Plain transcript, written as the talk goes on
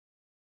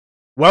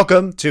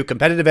Welcome to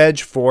Competitive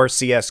Edge for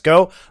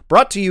CSGO,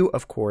 brought to you,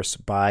 of course,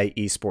 by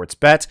Esports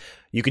Bet.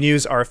 You can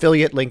use our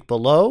affiliate link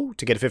below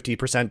to get a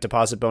 50%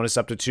 deposit bonus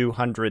up to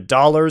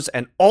 $200.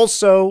 And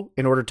also,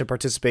 in order to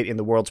participate in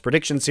the World's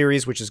Prediction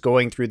Series, which is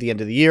going through the end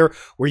of the year,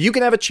 where you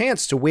can have a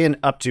chance to win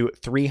up to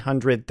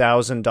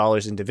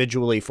 $300,000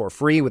 individually for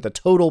free with a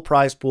total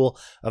prize pool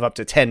of up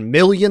to $10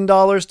 million,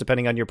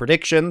 depending on your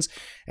predictions.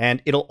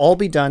 And it'll all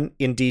be done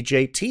in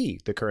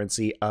DJT, the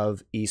currency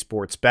of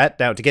Esports Bet.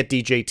 Now, to get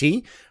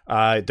DJT,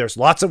 there's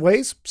lots of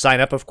ways.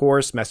 Sign up, of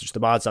course, message the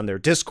mods on their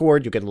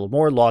Discord. You'll get a little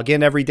more. Log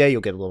in every day.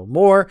 You'll get a little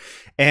more.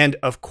 And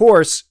of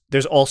course,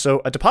 there's also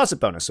a deposit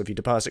bonus. So if you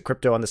deposit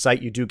crypto on the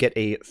site, you do get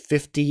a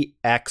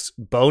 50x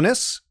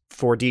bonus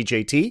for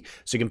DJT.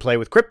 So you can play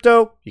with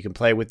crypto, you can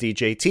play with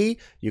DJT,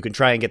 you can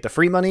try and get the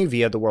free money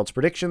via the World's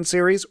Prediction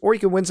Series, or you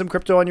can win some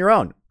crypto on your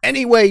own.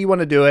 Any way you want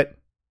to do it,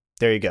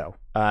 there you go.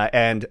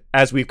 And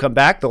as we've come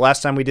back, the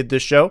last time we did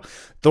this show,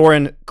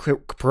 Thorin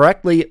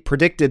correctly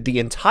predicted the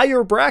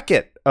entire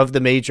bracket of the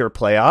major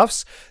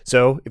playoffs.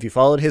 So if you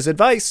followed his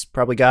advice,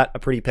 probably got a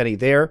pretty penny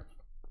there.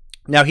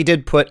 Now, he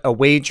did put a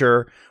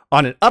wager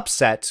on an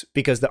upset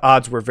because the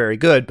odds were very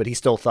good, but he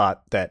still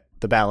thought that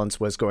the balance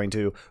was going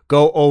to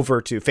go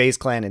over to FaZe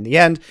Clan in the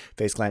end.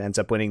 FaZe Clan ends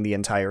up winning the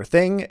entire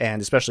thing,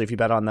 and especially if you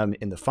bet on them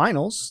in the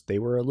finals, they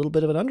were a little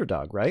bit of an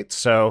underdog, right?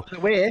 So,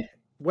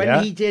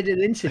 when he did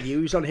an interview,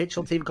 he was on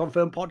HLTV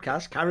Confirmed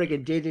podcast,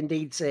 Carrigan did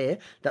indeed say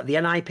that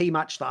the NIP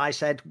match that I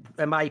said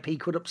MIP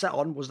could upset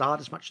on was the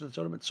hardest match of the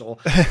tournament. So,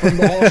 from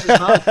the horse's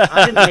mouth,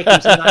 I didn't make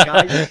him say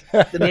that,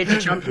 guys. The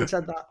major champion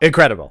said that.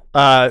 Incredible.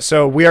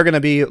 So we are going to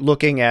be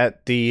looking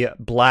at the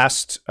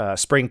Blast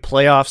Spring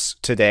Playoffs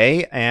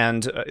today,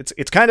 and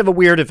it's kind of a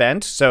weird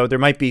event, so there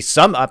might be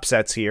some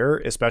upsets here,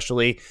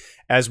 especially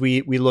as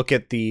we look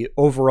at the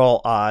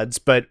overall odds.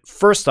 But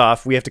first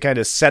off, we have to kind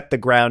of set the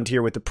ground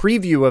here with the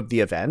preview of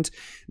the event.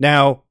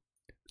 Now,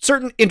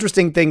 certain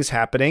interesting things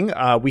happening.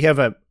 We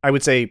have I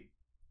would say,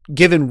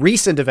 given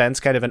recent events,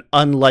 kind of an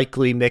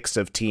unlikely mix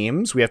of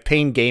teams. We have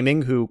Pain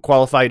Gaming, who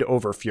qualified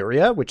over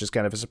Furia, which is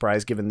kind of a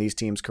surprise given these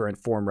teams' current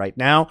form right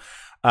now.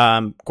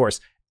 Of course,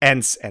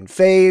 ENCE and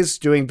FaZe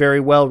doing very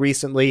well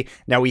recently.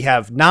 Now we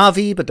have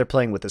Na'Vi, but they're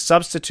playing with a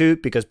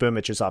substitute because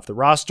Boomich is off the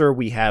roster.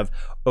 We have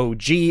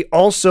OG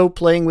also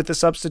playing with a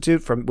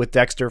substitute with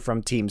Dexter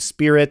from Team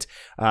Spirit.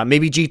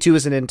 Maybe G2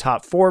 isn't in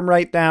top form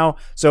right now.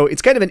 So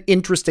it's kind of an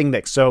interesting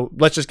mix. So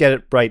let's just get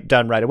it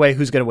done right away.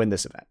 Who's going to win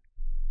this event?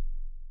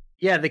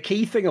 Yeah, the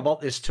key thing about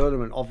this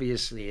tournament,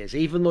 obviously, is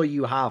even though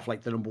you have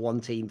like the number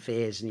one team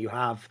FaZe and you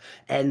have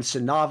ENCE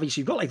and Na'Vi, so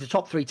you've got like the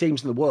top three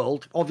teams in the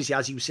world. Obviously,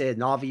 as you said,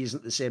 Na'Vi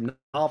isn't the same.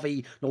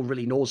 Na'Vi, no one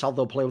really knows how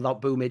they'll play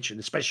without Boomich, and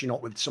especially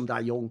not with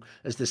Sundar Young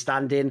as the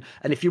stand-in.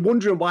 And if you're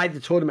wondering why the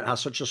tournament has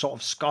such a sort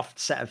of scuffed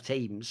set of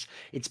teams,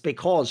 it's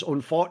because,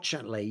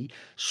 unfortunately,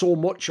 so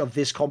much of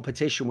this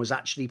competition was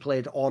actually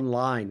played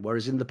online,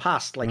 whereas in the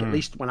past, like at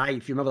least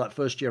if you remember that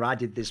first year I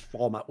did this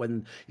format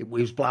when it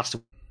was Blast,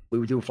 we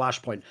were doing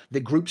Flashpoint.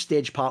 The group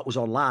stage part was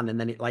online, and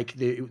then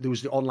there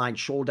was the online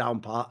showdown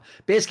part.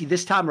 Basically,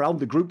 this time around,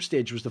 the group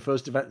stage was the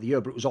first event of the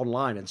year, but it was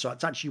online, and so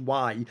that's actually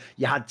why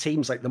you had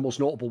teams like the most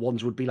notable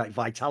ones would be like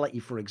Vitality,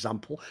 for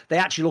example. They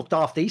actually looked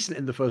half decent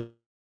in the first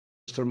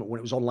tournament when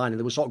it was online, and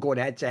they were sort of going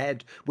head to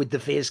head with the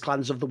FaZe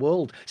clans of the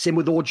world. Same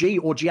with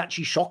OG. OG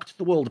actually shocked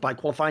the world by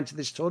qualifying to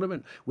this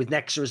tournament with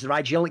Nexa as their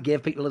IGL. It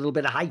gave people a little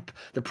bit of hype.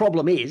 The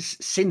problem is,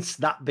 since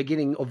that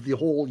beginning of the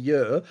whole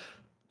year,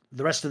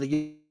 the rest of the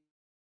year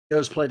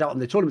has played out in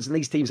the tournaments, and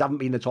these teams haven't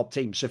been the top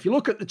teams. So if you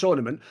look at the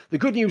tournament, the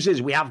good news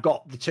is we have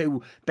got the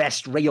two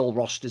best real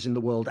rosters in the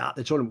world at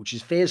the tournament, which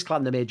is FaZe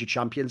Clan, the major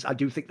champions. I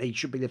do think they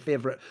should be the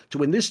favourite to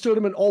win this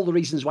tournament. All the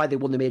reasons why they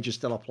won the major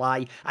still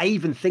apply. I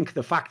even think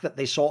the fact that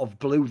they sort of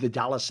blew the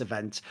Dallas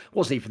event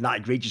wasn't even that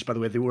egregious, by the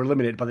way. They were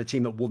eliminated by the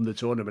team that won the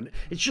tournament.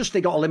 It's just they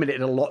got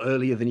eliminated a lot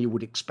earlier than you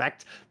would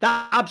expect.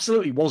 That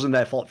absolutely wasn't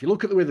their fault. If you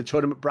look at the way the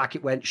tournament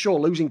bracket went, sure,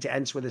 losing to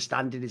ENCE with a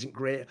stand-in isn't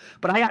great,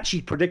 but I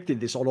actually predicted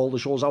this on all the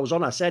shows I was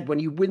on. I said, when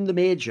you win the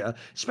major,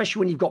 especially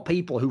when you've got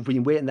people who've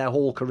been waiting their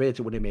whole career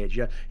to win a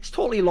major, it's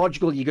totally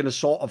logical you're going to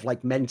sort of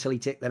like mentally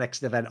take the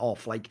next event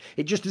off. Like,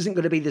 it just isn't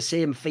going to be the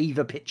same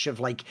fever pitch of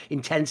like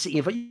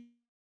intensity.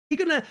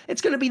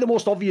 It's going to be the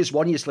most obvious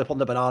one. You slip on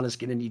the banana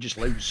skin and you just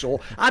lose.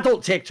 So I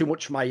don't take too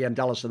much from my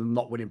Dallas and them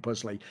not winning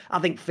personally. I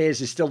think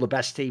FaZe is still the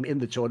best team in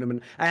the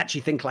tournament. I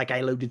actually think, like I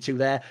alluded to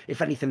there,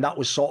 if anything, that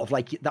was sort of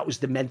like, that was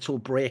the mental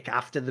break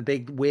after the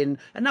big win.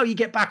 And now you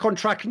get back on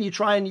track and you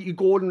try and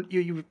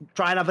you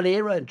try and have an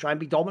era and try and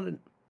be dominant.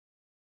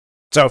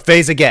 So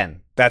FaZe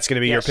again. That's going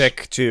to be your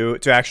pick to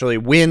actually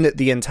win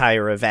the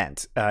entire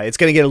event. It's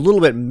going to get a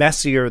little bit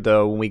messier,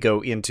 though, when we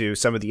go into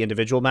some of the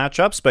individual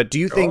matchups. But do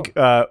you think,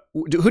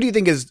 who do you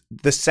think is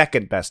the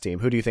second best team?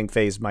 Who do you think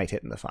FaZe might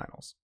hit in the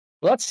finals?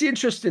 Well, that's the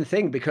interesting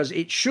thing because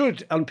it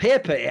should, on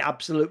paper, it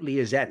absolutely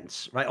is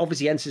ENCE, right?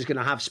 Obviously, ENCE is going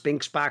to have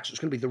Spinks back, so it's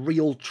going to be the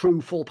real,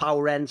 true, full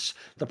power ENCE.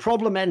 The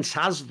problem ENCE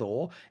has,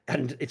 though,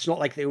 and it's not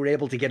like they were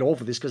able to get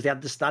over this because they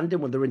had the stand-in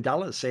when they're in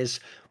Dallas,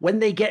 is when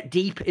they get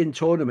deep in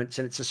tournaments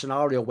and it's a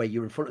scenario where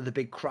you're in front of the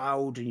big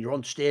crowd and you're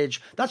on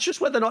stage, that's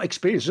just where they're not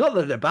experienced. It's not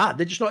that they're bad,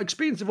 they're just not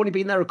experienced. They've only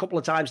been there a couple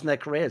of times in their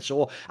career.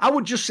 So I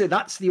would just say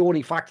that's the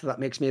only factor that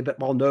makes me a bit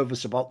more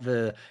nervous about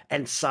the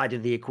ENCE side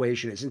of the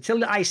equation is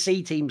until I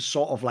see teams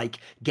sort of like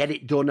get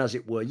it done, as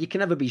it were, you can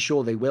never be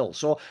sure they will.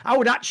 So I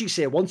would actually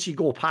say once you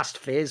go past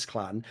FaZe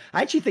Clan,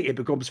 I actually think it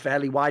becomes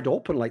fairly wide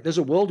open. Like there's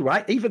a world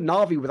where even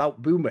Na'Vi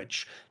without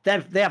Boomich,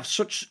 they have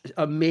such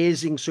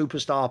amazing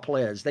superstar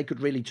players. They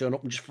could really turn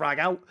up and just frag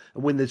out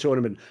and win the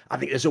tournament. I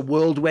think there's a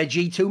world where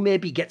G2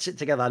 maybe gets it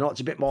together. I know it's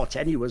a bit more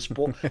tenuous,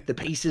 but the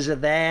pieces are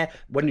there.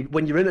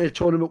 When you're in a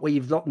tournament where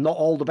you've not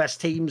all the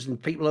best teams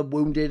and people are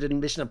wounded and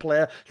missing a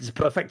player, it's a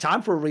perfect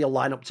time for a real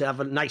lineup to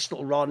have a nice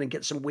little run and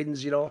get some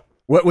wins, you know.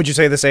 What would you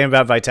say the same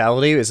about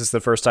Vitality? Is this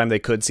the first time they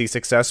could see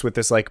success with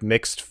this like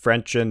mixed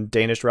French and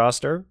Danish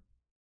roster?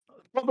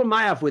 The problem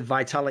I have with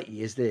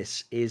Vitality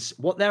is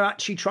what they're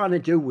actually trying to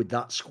do with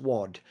that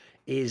squad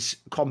is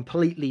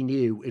completely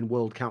new in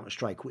World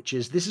Counter-Strike, which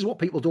is, this is what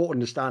people don't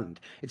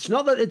understand. It's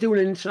not that they're doing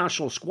an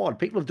international squad.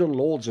 People have done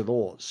loads of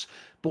those.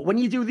 But when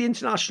you do the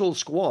international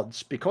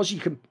squads, because you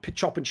can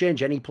chop and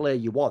change any player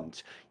you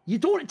want, you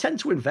don't tend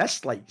to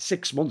invest like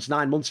 6 months,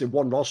 9 months in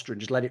one roster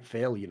and just let it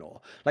fail, you know.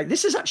 Like,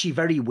 this is actually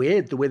very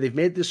weird, the way they've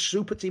made this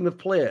super team of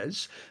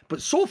players.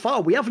 But so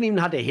far, we haven't even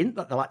had a hint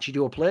that they'll actually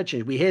do a player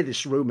change. We hear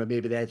this rumor,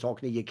 maybe they're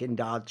talking to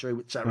Yekindad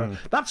through, etc.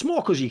 That's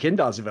more because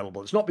Yekindad's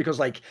available. It's not because,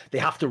 like, they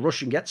have to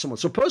rush and get someone.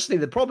 So personally,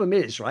 the problem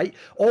is, right,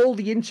 all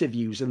the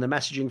interviews and the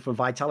messaging from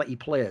Vitality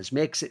players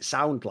makes it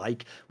sound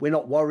like we're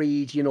not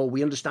worried, you know,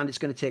 we understand it's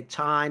going to take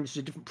time, it's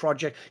a different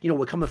project, you know,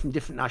 we're coming from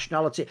different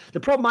nationality. The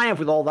problem I have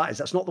with all that is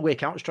that's not the way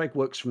Counter-Strike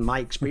works from my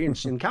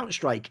experience. In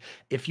Counter-Strike,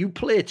 if you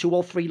play 2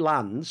 or 3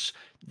 LANs,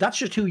 that's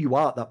just who you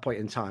are at that point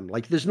in time.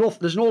 Like there's no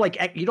like,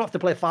 you don't have to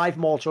play 5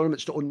 more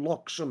tournaments to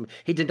unlock some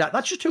hidden data.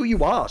 That's just who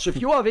you are. So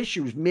if you have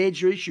issues,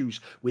 major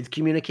issues with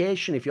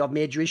communication, if you have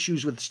major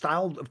issues with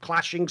style of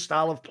clashing,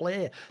 style of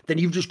play, then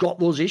you've just got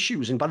those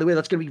issues. And by the way,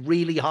 that's going to be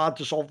really hard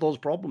to solve those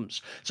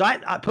problems. So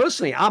I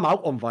personally, I'm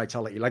out on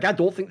Vitality. Like I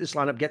don't think this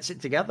lineup gets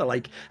it together.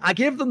 Like I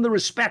give them the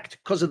respect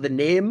because of the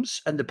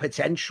names and the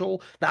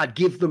potential that I'd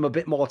give them a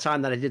bit more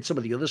time than I did some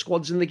of the other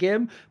squads in the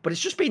game. But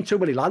it's just been too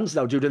many LANs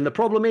now, dude. And the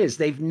problem is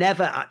they've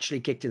never actually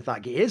kicked into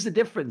that game. Here's the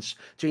difference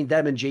between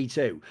them and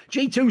G2.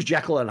 G2's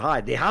Jekyll and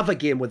Hyde. They have a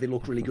game where they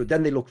look really good,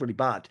 then they look really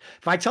bad.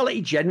 Vitality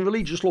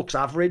generally just looks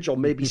average or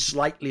maybe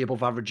slightly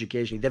above average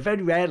occasionally. They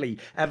very rarely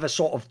ever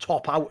sort of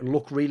top out and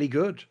look really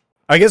good.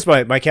 I guess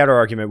my counter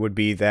argument would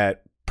be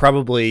that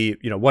probably,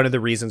 you know, one of the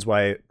reasons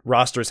why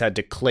rosters had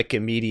to click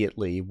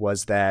immediately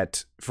was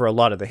that for a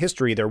lot of the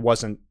history, there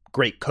wasn't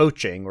great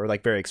coaching or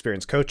like very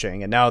experienced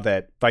coaching. And now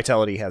that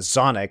Vitality has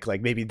Zonic,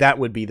 like maybe that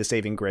would be the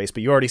saving grace.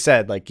 But you already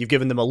said like you've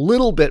given them a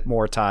little bit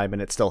more time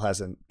and it still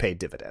hasn't paid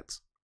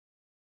dividends.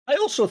 I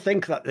also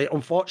think that,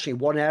 unfortunately,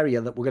 one area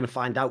that we're going to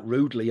find out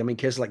rudely, I mean,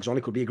 cases like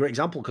Zonic would be a great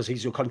example because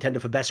he's your contender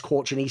for best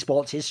coach in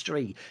esports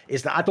history,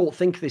 is that I don't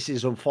think this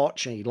is,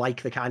 unfortunately,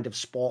 like the kind of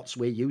sports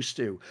we're used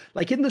to.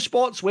 Like in the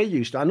sports we're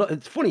used to, I know,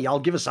 it's funny, I'll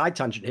give a side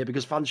tangent here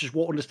because fans just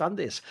won't understand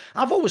this.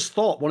 I've always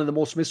thought one of the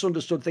most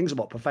misunderstood things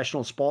about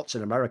professional sports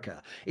in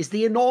America is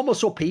the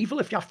enormous upheaval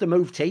if you have to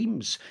move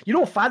teams. You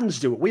know, fans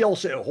do it. We all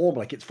sit at home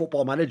like it's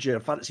Football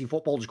Manager, fantasy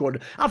football, just going,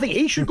 I think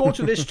he should go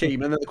to this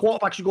team and then the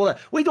quarterback should go there.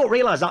 We don't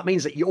realise that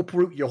means that you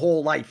uproot your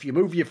whole life, you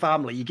move your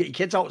family, you get your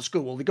kids out of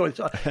school, they go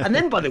into, and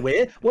then by the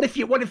way, what if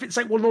it's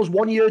like one of those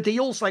 1-year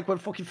deals, like when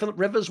fucking Philip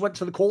Rivers went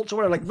to the Colts or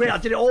whatever, like, wait, I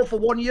did it all for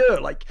 1 year.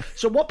 Like,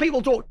 so what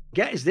people don't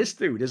get is this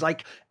dude is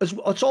like,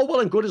 it's all well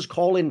and good as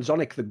calling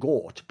Zonic the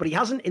GOAT, but he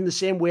hasn't in the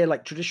same way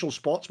like traditional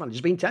sports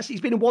managers been tested. He's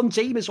been in one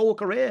team his whole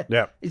career.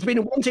 Yeah. He's been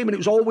in one team and it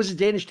was always a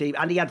Danish team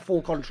and he had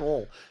full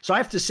control. So I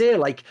have to say,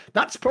 like,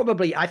 that's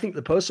probably, I think,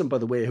 the person, by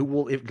the way, who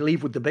will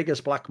leave with the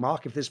biggest black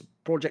mark if this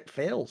project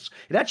fails.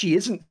 It actually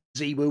isn't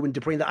Ziwu and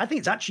Dupree. I think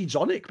it's actually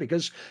Zonic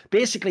because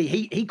basically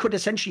he could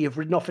essentially have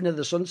ridden off into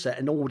the sunset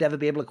and no one would ever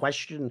be able to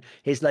question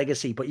his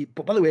legacy. But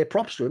by the way,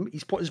 props to him.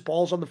 He's put his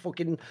balls on the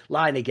fucking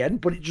line again.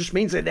 But it just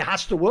means that it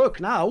has to work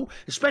now,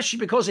 especially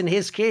because in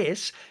his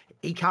case,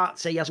 he can't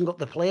say he hasn't got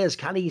the players,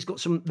 can he? He's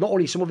got not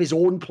only some of his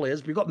own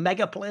players, but we've got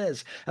mega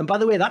players. And by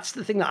the way, that's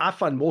the thing that I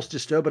find most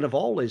disturbing of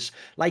all is,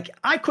 like,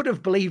 I could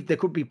have believed there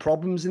could be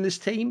problems in this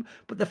team,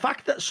 but the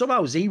fact that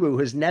somehow Ziwu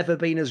has never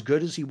been as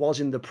good as he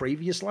was in the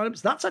previous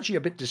lineups, that's actually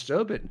a bit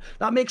disturbing.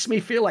 That makes me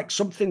feel like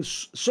something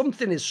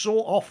is so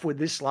off with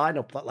this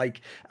lineup that,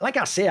 like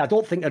I say, I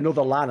don't think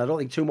another LAN, I don't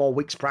think 2 more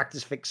weeks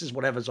practice fixes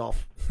whatever's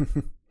off.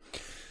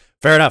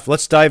 Fair enough.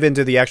 Let's dive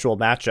into the actual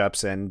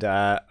matchups, and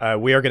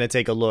we are going to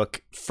take a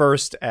look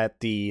first at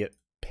the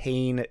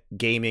Pain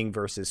Gaming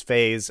versus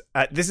FaZe.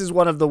 This is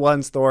one of the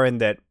ones, Thorin,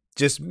 that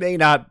just may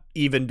not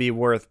even be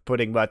worth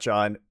putting much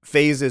on.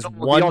 FaZe is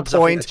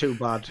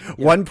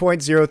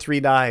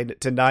 1.039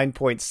 to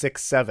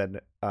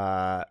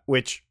 9.67,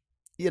 which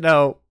you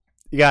know,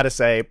 you got to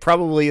say,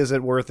 probably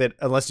isn't worth it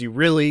unless you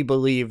really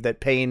believe that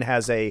Pain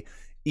has a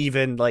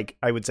even, like,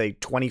 I would say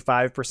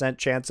 25%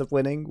 chance of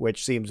winning,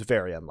 which seems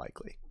very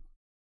unlikely.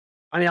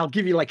 I mean, I'll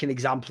give you like an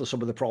example of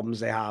some of the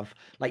problems they have.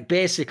 Like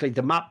basically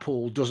the map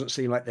pool doesn't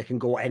seem like they can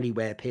go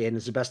anywhere. Pain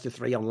is the best of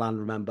 3 on land,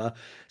 remember?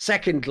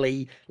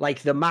 Secondly,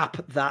 like the map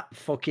that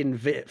fucking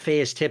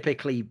FaZe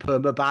typically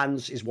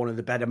permabans is one of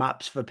the better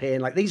maps for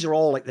Pain. Like these are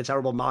all like the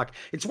terrible mark.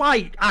 It's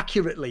why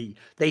accurately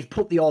they've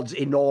put the odds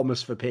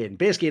enormous for Pain.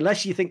 Basically,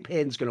 unless you think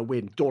Pain's going to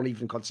win, don't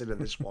even consider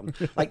this one.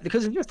 Like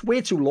because it's just way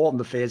too low on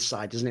the FaZe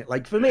side, isn't it?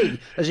 Like for me,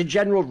 as a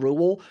general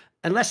rule,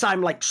 unless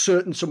I'm like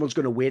certain someone's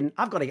going to win,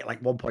 I've got to get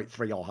like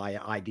 1.3 or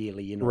higher,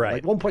 ideally, you know.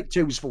 Right. Like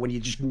 1.2 is for when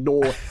you just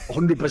know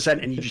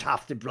 100% and you just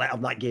have to bet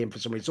on that game for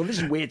some reason. So this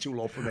is way too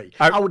low for me.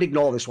 I would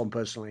ignore this one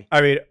personally.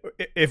 I mean,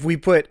 if we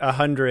put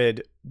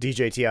 100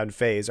 DJT on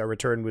FaZe, our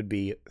return would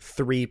be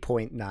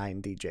 3.9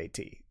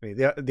 DJT. I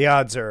mean, the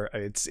odds are,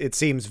 it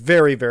seems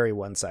very, very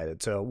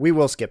one-sided. So we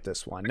will skip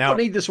this one. Now, I don't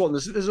need this one.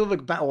 There's other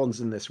better ones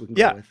than this we can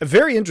go with.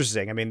 Very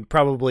interesting. I mean,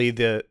 probably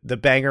the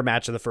banger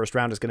match of the first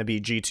round is going to be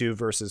G2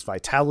 versus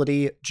Vitality.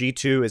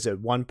 G2 is at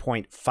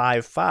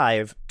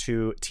 1.55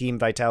 to Team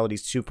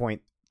Vitality's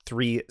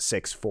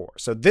 2.364.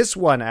 So this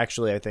one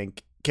actually, I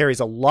think, carries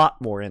a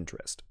lot more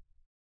interest.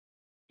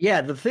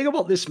 Yeah, the thing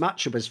about this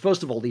matchup is,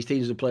 first of all, these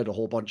teams have played a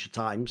whole bunch of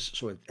times.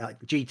 So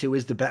G2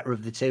 is the better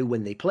of the two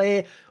when they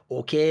play.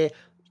 Okay.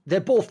 They're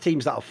both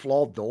teams that are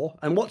flawed, though.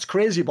 And what's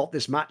crazy about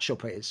this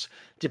matchup is,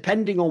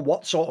 depending on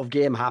what sort of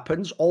game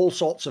happens, all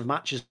sorts of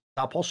matches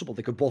are possible.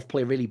 They could both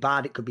play really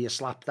bad. It could be a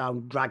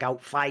slap-down,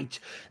 drag-out fight.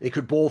 They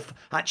could both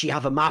actually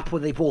have a map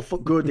where they both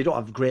look good. They don't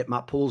have great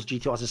map pools.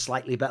 G2 has a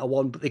slightly better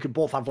one, but they could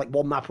both have like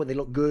one map where they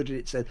look good, and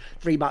it's a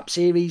 3-map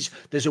series.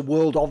 There's a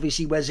world,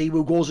 obviously, where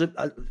Zero goes a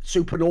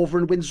supernova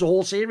and wins the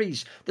whole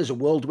series. There's a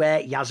world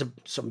where he has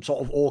some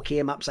sort of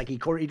okay maps like he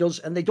currently does,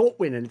 and they don't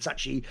win, and it's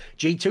actually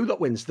G2 that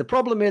wins. The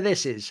problem with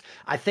this is,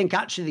 I think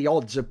actually the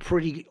odds are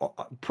pretty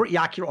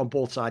accurate on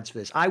both sides for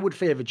this. I would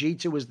favour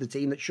G2 as the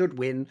team that should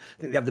win.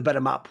 I think they have the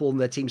better map pool, and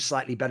their team's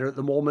slightly better at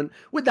the moment.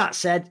 With that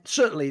said,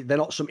 certainly they're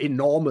not some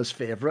enormous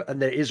favourite,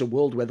 and there is a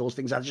world where those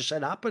things I just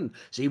said happen.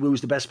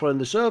 Ziwoo's the best player on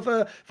the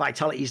server.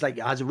 Vitality's like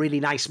has a really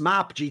nice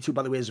map. G2,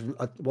 by the way, is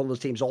one of those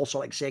teams also,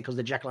 like say, because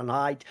they're Jekyll and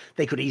Hyde.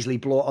 They could easily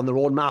blow it on their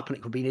own map, and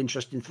it could be an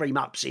interesting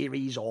 3-map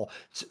series or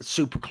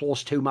super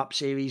close 2-map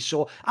series.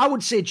 So I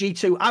would say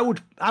G2.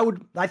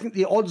 I think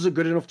the odds are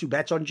good enough to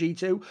bet on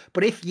G2.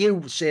 But if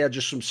you say are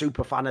just some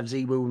super fan of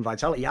Ziwoo and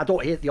Vitality, I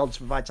don't hate the odds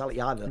for Vitality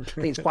either. I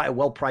think it's quite a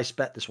well-priced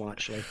bet, this one,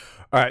 actually.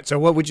 All right, so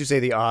what would you say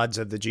the odds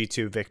of the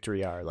G2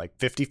 victory are? Like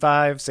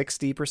 55,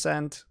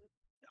 60%?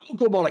 I'll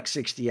go more like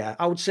 60, yeah.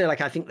 I would say, like,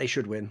 I think they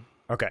should win.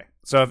 Okay,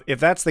 so if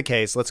that's the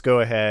case, let's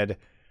go ahead.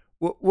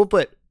 We'll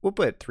put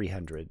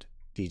 300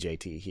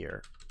 DJT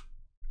here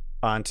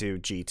onto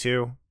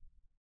G2.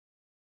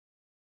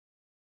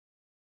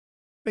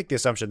 Make the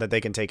assumption that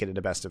they can take it in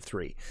a best of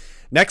 3.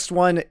 Next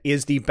one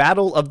is the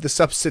Battle of the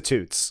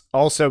Substitutes,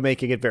 also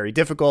making it very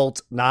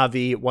difficult.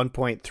 Na'Vi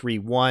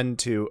 1.31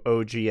 to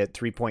OG at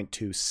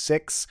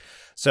 3.26.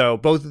 So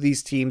both of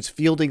these teams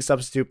fielding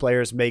substitute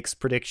players makes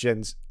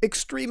predictions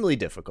extremely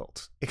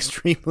difficult.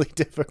 Extremely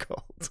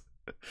difficult.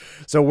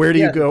 So where do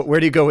you go? Where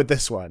do you go with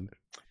this one?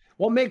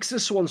 What makes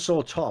this one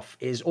so tough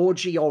is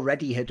OG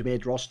already had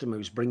made roster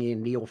moves, bringing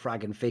in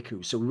Neofrag and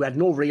Fiku, so we had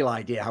no real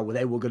idea how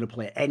they were going to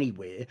play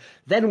anyway.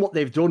 Then what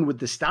they've done with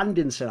the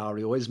stand-in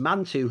scenario is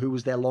Mantu, who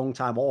was their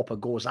long-time AWPer,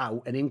 goes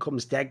out, and in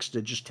comes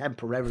Dexter just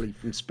temporarily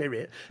from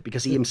Spirit,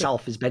 because he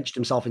himself has benched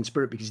himself in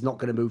Spirit because he's not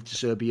going to move to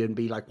Serbia and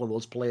be like one of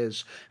those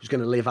players who's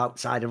going to live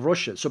outside of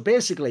Russia. So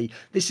basically,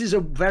 this is a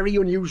very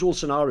unusual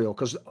scenario,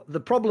 because the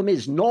problem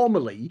is,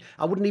 normally,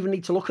 I wouldn't even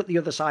need to look at the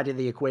other side of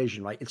the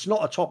equation, right? It's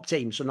not a top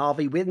team, so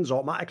Na'Vi wins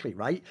automatically,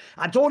 right?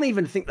 I don't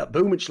even think that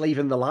Boomich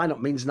leaving the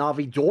lineup means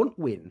Na'Vi don't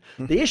win.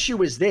 The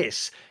issue is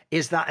this,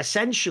 is that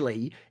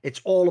essentially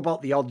it's all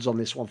about the odds on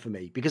this one for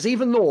me. Because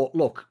even though,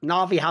 look,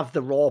 Na'Vi have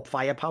the raw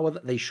firepower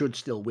that they should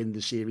still win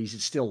the series,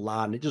 it's still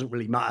LAN, it doesn't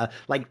really matter.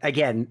 Like,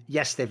 again,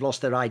 yes, they've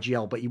lost their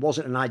IGL, but he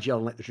wasn't an IGL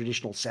in like the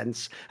traditional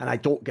sense, and I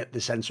don't get the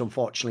sense,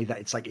 unfortunately, that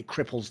it's like it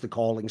cripples the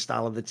calling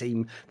style of the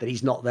team that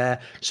he's not there.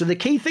 So the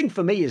key thing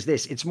for me is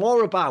this, it's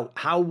more about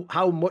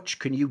how much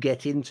can you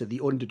get into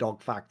the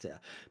underdog factor.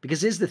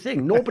 Because here's the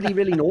thing, nobody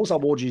really knows how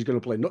OG is going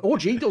to play.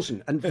 OG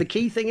doesn't. And the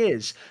key thing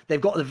is, they've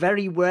got a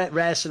very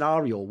rare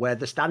scenario where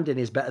the stand-in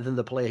is better than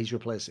the player he's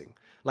replacing.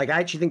 Like, I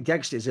actually think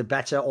Dexter is a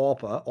better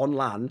AWPer on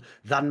LAN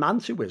than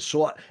Mantu is.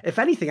 So, if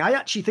anything, I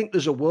actually think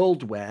there's a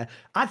world where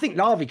I think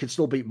Na'Vi could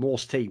still beat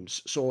most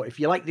teams. So, if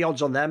you like the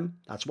odds on them,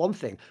 that's one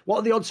thing. What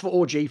are the odds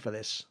for OG for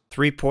this?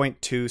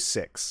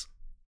 3.26.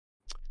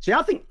 See,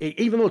 I think,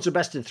 even though it's a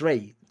best of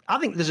 3, I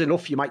think there's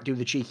enough you might do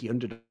the cheeky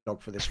underdog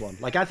for this one.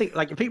 Like, I think,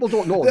 like, if people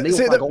don't know,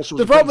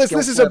 the problem is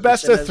this is a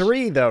best of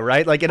 3, though,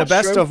 right? Like, in a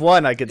best of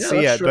 1, I could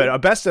see it, but a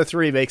best of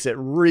 3 makes it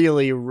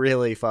really,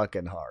 really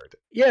fucking hard.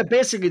 Yeah,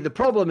 basically the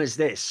problem is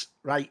this,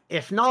 right?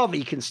 If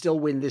Navi can still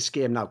win this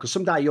game now, because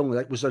Some Young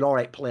was an all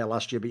right player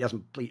last year, but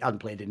hadn't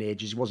played in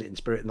ages. He wasn't in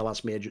spirit in the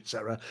last major,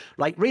 etc.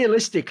 Like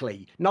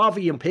realistically,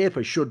 Navi and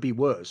paper should be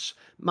worse.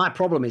 My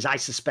problem is I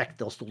suspect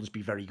they'll still just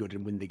be very good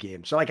and win the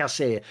game. So like I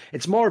say,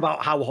 it's more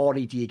about how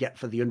horny do you get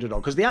for the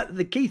underdog, because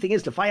the key thing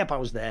is the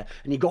firepower's there,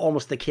 and you got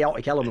almost the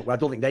chaotic element where I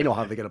don't think they know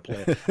how they're going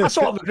to play. I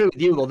sort of agree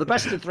with you though. The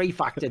best of three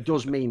factor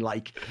does mean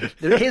like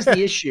here's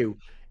the issue.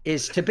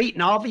 Is to beat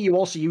Navi, you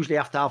also usually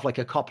have to have like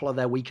a couple of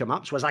their weaker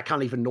maps, whereas I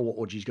can't even know what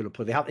OG's going to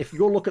play. If you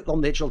go look at them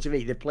on the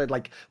HLTV, they've played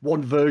like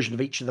one version of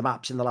each of the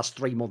maps in the last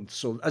 3 months.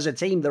 So as a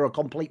team, they're a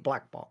complete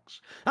black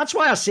box. That's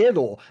why I say,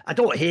 though, I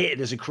don't hate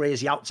it as a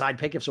crazy outside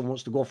pick if someone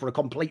wants to go for a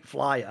complete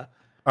flyer.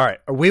 All right,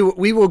 we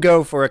will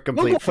go for a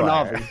complete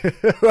flyer.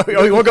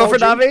 We'll go for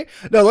Navi.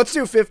 No, let's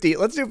do 50.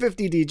 Let's do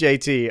 50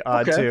 DJT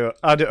onto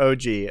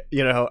OG.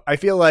 You know, I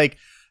feel like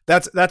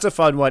that's a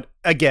fun one.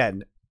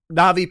 Again,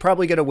 Navi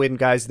probably going to win,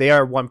 guys. They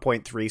are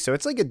 1.3, so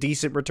it's like a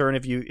decent return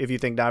if you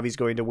think Navi's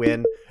going to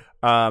win.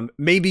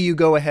 Maybe you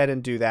go ahead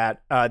and do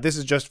that. This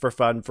is just for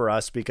fun for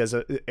us because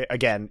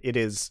again, it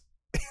is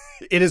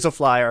a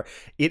flyer.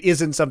 It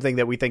isn't something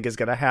that we think is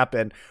going to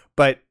happen,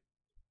 but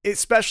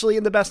especially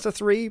in the best of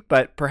three.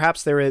 But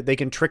perhaps they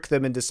can trick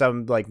them into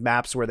some like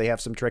maps where they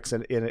have some tricks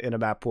in a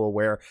map pool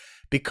where,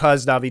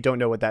 because Navi don't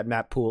know what that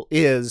map pool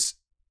is,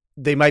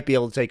 they might be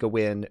able to take a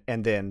win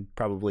and then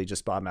probably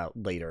just bomb out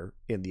later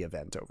in the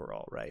event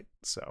overall, right?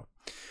 So, all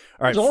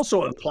right. It's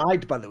also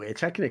implied, by the way,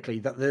 technically,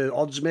 that the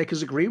odds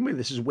makers agree with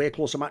this is a way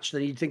closer match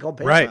than you'd think on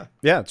paper. Right.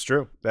 Yeah, it's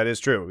true. That is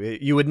true.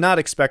 You would not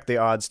expect the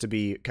odds to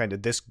be kind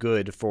of this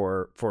good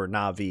for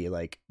Navi,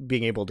 like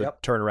being able to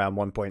turn around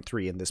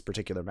 1.3 in this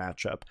particular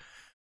matchup.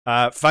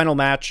 Final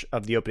match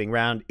of the opening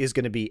round is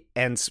going to be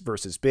ENCE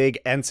versus Big.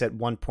 ENCE at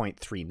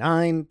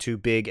 1.39 to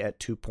Big at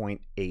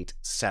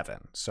 2.87.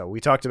 So we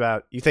talked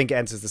about, you think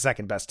ENCE is the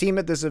second best team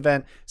at this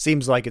event.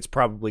 Seems like it's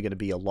probably going to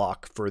be a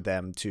lock for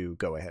them to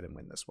go ahead and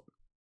win this one.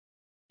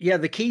 Yeah,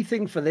 the key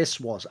thing for this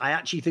was I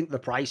actually think the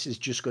price is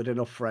just good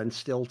enough for ENCE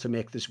still to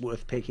make this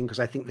worth picking because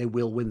I think they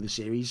will win the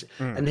series.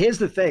 And here's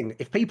the thing.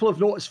 If people have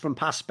noticed from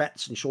past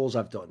bets and shows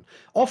I've done,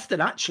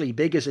 often actually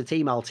Big as a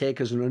team I'll take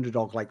as an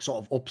underdog, like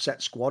sort of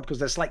upset squad, because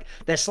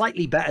they're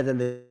slightly better than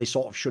they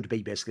sort of should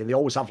be, basically. And they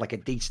always have like a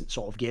decent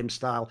sort of game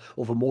style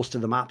over most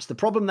of the maps. The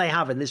problem they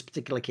have in this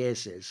particular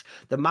case is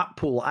the map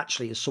pool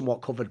actually is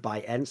somewhat covered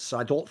by ENCE, so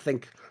I don't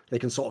think they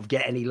can sort of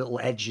get any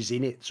little edges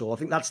in it. So I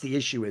think that's the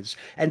issue is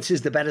ENCE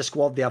is the better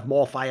squad. They have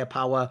more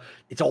firepower.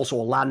 It's also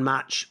a LAN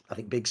match. I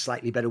think Big's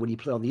slightly better when you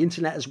play on the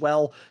internet as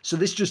well. So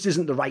this just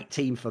isn't the right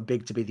team for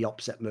Big to be the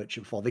upset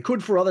merchant for. They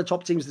could for other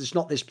top teams. It's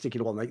not this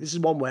particular one. Like this is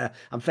one where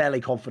I'm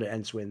fairly confident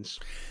ENCE wins.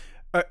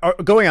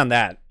 Going on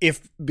that,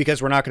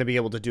 because we're not going to be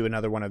able to do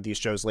another one of these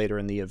shows later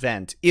in the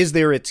event, is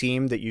there a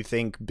team that you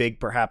think Big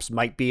perhaps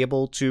might be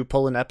able to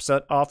pull an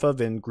upset off of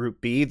in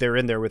Group B? They're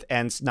in there with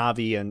ENCE,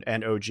 Navi,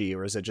 and OG,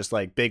 or is it just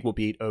like Big will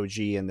beat OG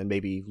and then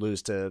maybe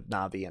lose to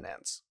Navi and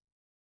ENCE?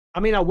 I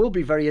mean, I will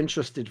be very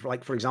interested,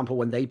 like, for example,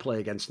 when they play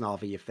against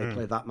Navi, if they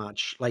play that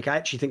match. Like, I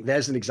actually think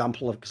there's an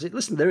example of, because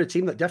listen, they're a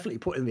team that definitely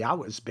put in the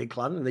hours, Big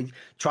Clan, and they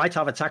try to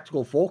have a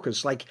tactical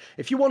focus. Like,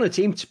 if you want a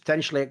team to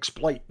potentially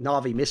exploit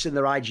Navi missing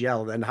their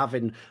IGL, then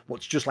having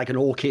what's just like an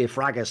OK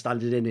fragger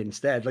standing in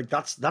instead, like,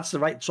 that's the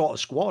right sort of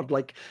squad.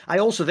 Like, I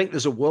also think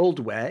there's a world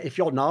where, if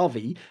you're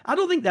Navi, I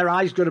don't think their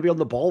eye's going to be on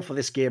the ball for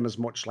this game as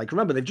much. Like,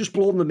 remember, they've just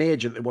blown the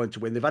major that they wanted to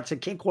win. They've had to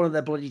kick one of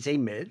their bloody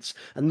teammates,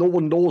 and no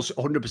one knows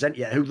 100%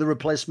 yet who the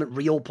replacement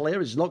real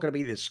player is. It's not going to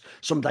be this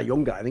some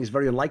young guy. I think it's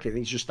very unlikely. I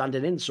think he's just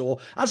standing in. So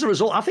as a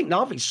result, I think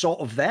Navi's sort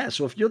of there.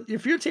 So if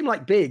you're a team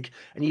like Big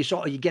and you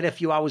get a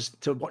few hours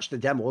to watch the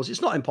demos, it's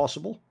not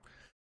impossible.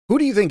 Who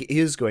do you think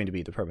is going to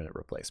be the permanent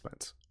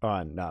replacement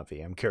on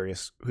Navi? I'm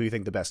curious who you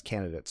think the best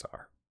candidates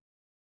are.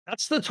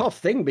 That's the tough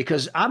thing,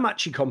 because I'm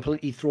actually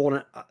completely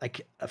thrown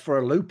like for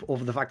a loop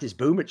over the fact it's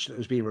Boomich that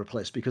was being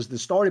replaced, because the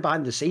story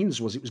behind the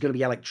scenes was it was going to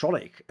be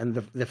electronic, and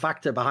the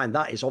factor behind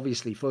that is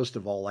obviously, first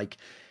of all, like,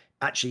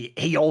 actually,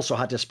 he also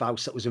had a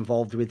spouse that was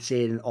involved with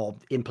saying or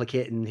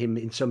implicating him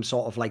in some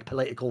sort of like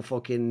political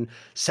fucking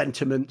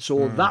sentiment.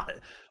 So that,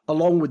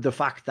 along with the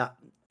fact that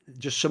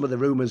just some of the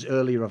rumors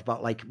earlier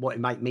about like what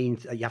it might mean,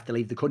 you have to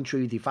leave the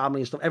country with your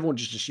family and stuff, everyone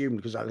just assumed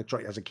because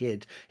electronic as a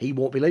kid, he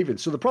won't be leaving.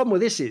 So the problem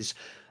with this is,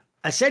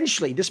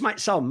 essentially, this might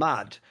sound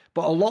mad,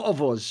 but a lot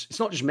of us,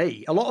 it's not just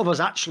me, a lot of us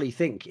actually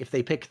think if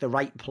they pick the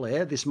right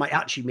player, this might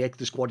actually make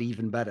the squad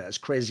even better, as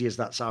crazy as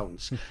that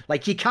sounds.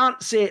 Like, you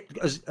can't say it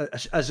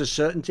as a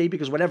certainty,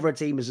 because whenever a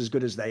team is as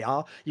good as they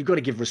are, you've got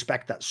to give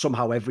respect that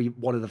somehow every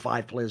one of the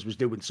 5 players was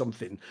doing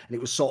something, and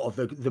it was sort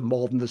of the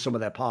more than the sum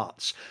of their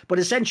parts. But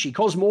essentially,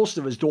 because most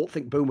of us don't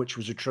think Boomich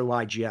was a true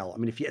IGL, I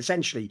mean, if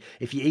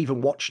you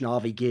even watch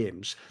Navi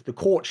games, the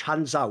coach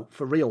hands out,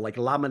 for real, like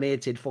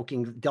laminated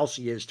fucking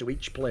dossiers to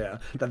each player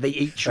that they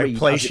each read.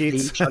 Play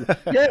sheets.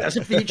 Yeah, as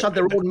if they each had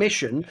their own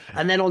mission.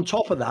 And then on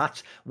top of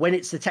that, when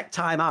it's the tech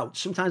timeout,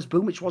 sometimes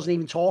Boomich wasn't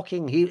even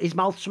talking. His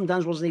mouth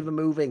sometimes wasn't even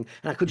moving,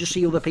 and I could just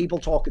see other people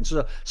talking.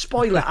 So,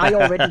 spoiler, I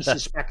already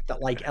suspect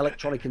that like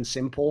Electronic and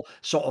Simple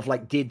sort of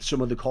like did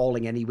some of the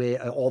calling anyway,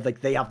 or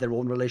like they have their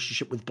own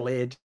relationship with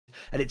Blade.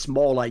 And it's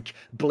more like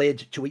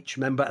Blade to each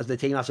member as the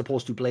team as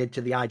opposed to Blade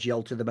to the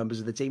IGL to the members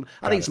of the team.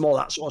 I think it's more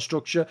that sort of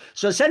structure.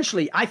 So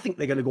essentially, I think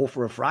they're going to go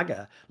for a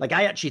fragger. Like,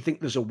 I actually think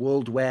there's a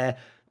world where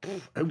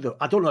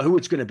I don't know who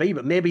it's going to be,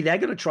 but maybe they're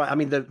going to try. I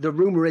mean, the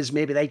rumor is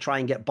maybe they try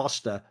and get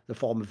Buster, the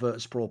former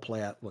Virtus Pro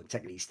player. Well,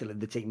 technically he's still in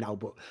the team now,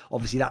 but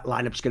obviously that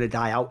lineup's going to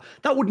die out.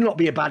 That would not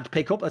be a bad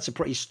pickup. That's a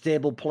pretty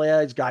stable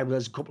player. This guy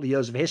has a couple of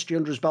years of history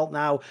under his belt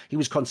now. He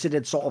was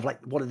considered sort of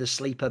like one of the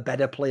sleeper,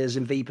 better players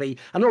in VP.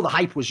 I know the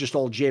hype was just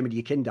all Jamie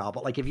Yakindar,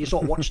 but like if you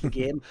sort of watch the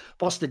game,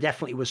 Buster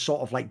definitely was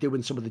sort of like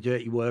doing some of the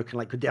dirty work and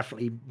like could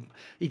definitely,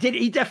 he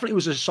definitely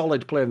was a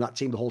solid player in that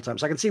team the whole time.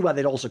 So I can see why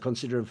they'd also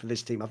consider him for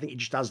this team. I think he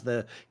just has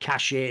the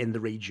cachet in the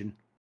region.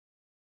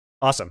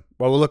 Awesome.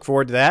 Well, we'll look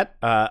forward to that.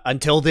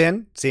 Until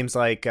then, seems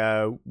like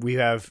we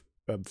have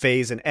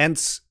FaZe and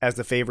ENCE as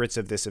the favorites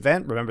of this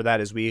event. Remember that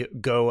as we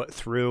go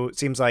through. It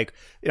seems like,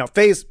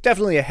 FaZe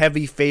definitely a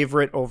heavy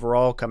favorite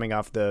overall, coming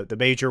off the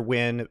major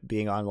win,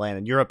 being on LAN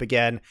in Europe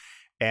again.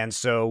 And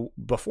so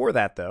before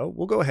that, though,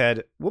 we'll go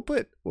ahead. We'll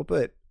put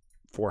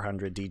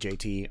 400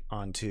 DJT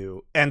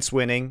onto ENCE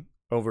winning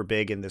over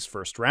Big in this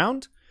first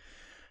round.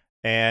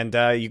 And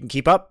you can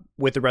keep up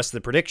with the rest of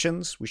the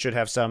predictions. We should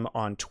have some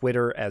on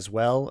Twitter as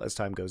well as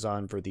time goes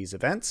on for these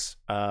events.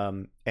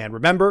 And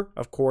remember,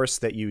 of course,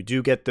 that you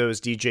do get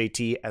those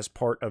DJT as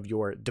part of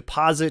your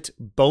deposit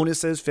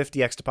bonuses,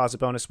 50x deposit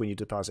bonus when you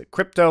deposit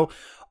crypto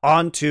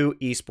onto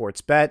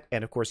Esports Bet.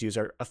 And of course, use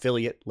our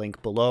affiliate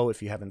link below.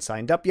 If you haven't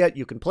signed up yet,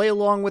 you can play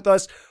along with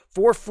us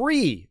for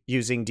free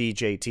using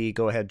DJT.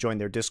 Go ahead, join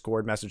their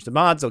Discord, message the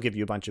mods. They'll give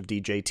you a bunch of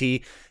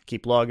DJT.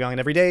 Keep logging on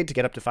every day to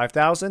get up to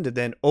 5,000. And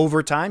then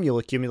over time, you'll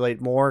accumulate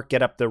more,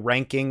 get up the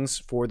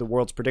rankings for the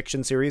World's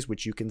Prediction Series,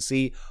 which you can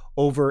see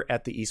over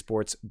at the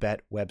Esports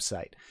Bet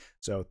website.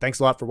 So thanks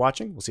a lot for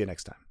watching. We'll see you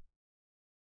next time.